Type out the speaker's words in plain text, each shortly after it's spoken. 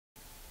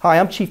Hi,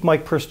 I'm Chief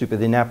Mike Pristoop of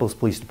the Annapolis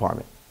Police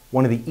Department.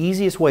 One of the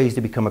easiest ways to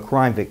become a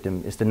crime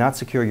victim is to not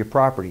secure your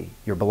property,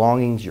 your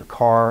belongings, your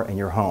car, and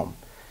your home.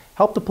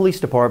 Help the police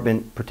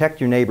department protect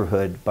your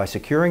neighborhood by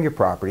securing your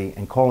property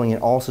and calling in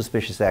all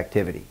suspicious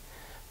activity.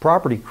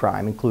 Property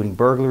crime, including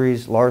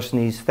burglaries,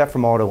 larcenies, theft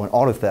from auto, and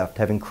auto theft,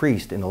 have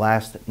increased in the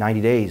last 90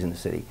 days in the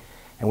city.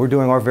 And we're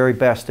doing our very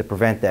best to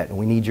prevent that, and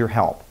we need your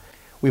help.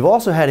 We've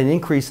also had an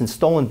increase in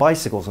stolen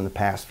bicycles in the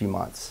past few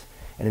months.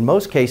 And in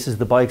most cases,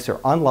 the bikes are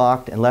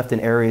unlocked and left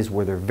in areas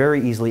where they're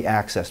very easily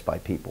accessed by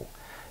people.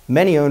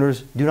 Many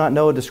owners do not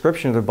know a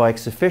description of their bike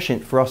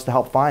sufficient for us to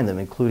help find them,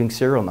 including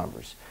serial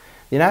numbers.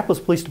 The Annapolis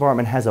Police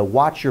Department has a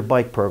Watch Your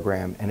Bike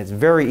program, and it's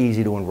very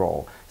easy to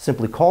enroll.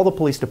 Simply call the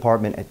police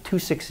department at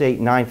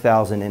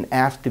 268-9000 and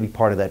ask to be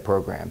part of that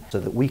program so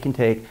that we can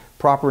take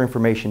proper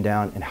information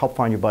down and help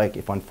find your bike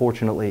if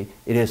unfortunately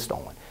it is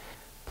stolen.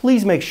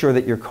 Please make sure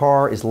that your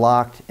car is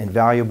locked and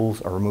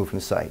valuables are removed from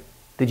the site.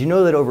 Did you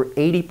know that over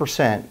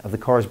 80% of the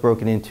cars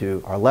broken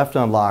into are left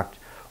unlocked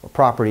or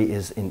property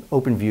is in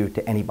open view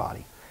to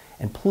anybody?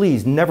 And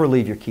please never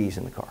leave your keys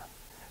in the car.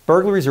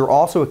 Burglaries are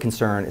also a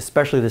concern,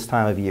 especially this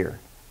time of year.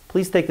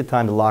 Please take the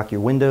time to lock your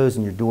windows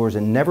and your doors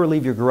and never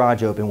leave your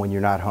garage open when you're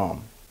not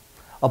home.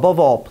 Above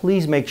all,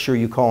 please make sure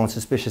you call on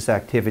suspicious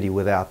activity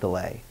without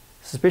delay.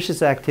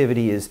 Suspicious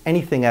activity is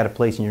anything out of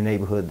place in your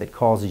neighborhood that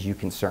causes you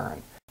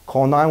concern.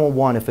 Call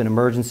 911 if an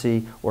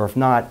emergency, or if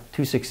not,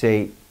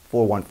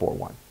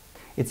 268-4141.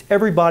 It's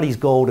everybody's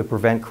goal to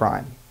prevent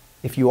crime.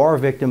 If you are a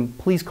victim,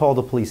 please call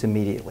the police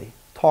immediately.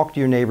 Talk to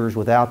your neighbors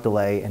without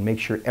delay and make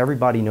sure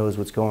everybody knows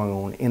what's going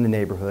on in the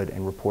neighborhood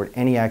and report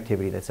any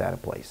activity that's out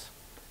of place.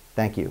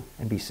 Thank you,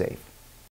 and be safe.